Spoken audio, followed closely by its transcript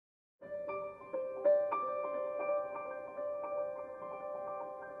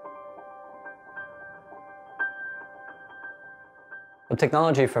Well,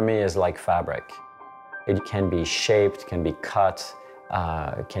 technology for me is like fabric. It can be shaped, can be cut,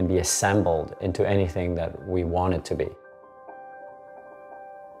 can be assembled into anything that we want it to be.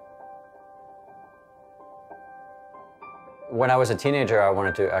 When I was a teenager, I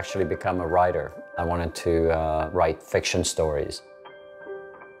wanted to actually become a writer. I wanted to write fiction stories.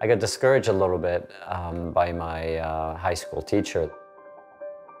 I got discouraged a little bit by my high school teacher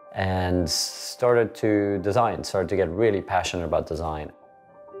and started to design, started to get really passionate about design.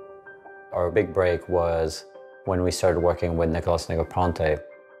 Our big break was when we started working with Nicholas Negroponte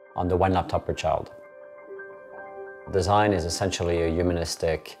on the One Laptop Per Child. Design is essentially a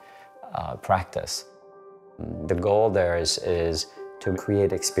humanistic practice. The goal there is to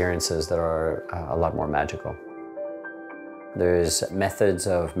create experiences that are a lot more magical. There's methods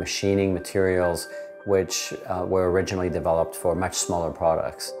of machining materials which were originally developed for much smaller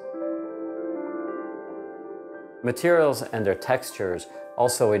products. Materials and their textures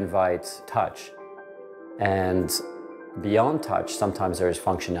also invite touch. And beyond touch, sometimes there is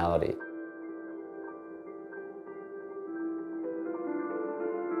functionality.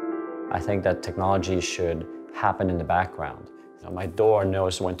 I think that technology should happen in the background. You know, my door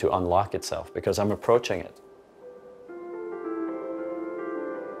knows when to unlock itself because I'm approaching it.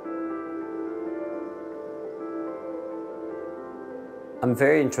 I'm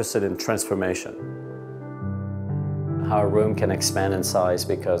very interested in transformation. How a room can expand in size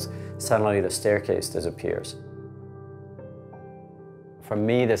because suddenly the staircase disappears. For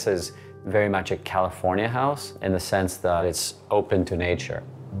me, this is very much a California house in the sense that it's open to nature.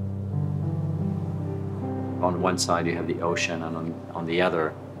 On one side you have the ocean, and on the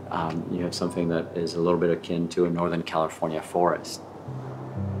other you have something that is a little bit akin to a Northern California forest.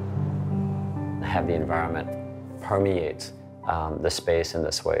 Have the environment permeate the space in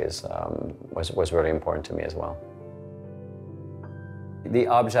this way was really important to me as well. The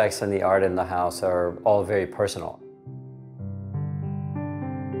objects and the art in the house are all very personal.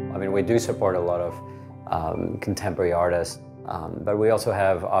 I mean, we do support a lot of contemporary artists, but we also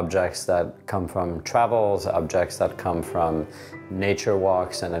have objects that come from travels, objects that come from nature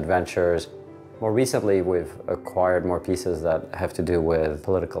walks and adventures. More recently, we've acquired more pieces that have to do with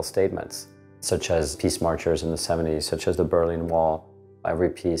political statements, such as peace marchers in the 70s, such as the Berlin Wall. Every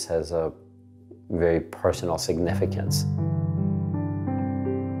piece has a very personal significance.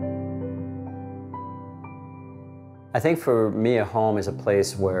 I think for me, a home is a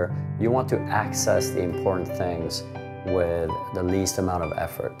place where you want to access the important things with the least amount of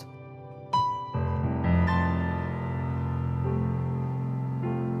effort.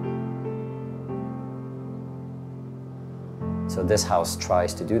 So this house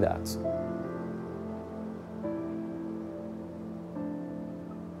tries to do that.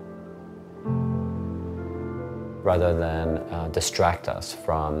 Rather than distract us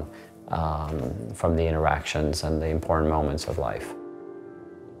from the interactions and the important moments of life.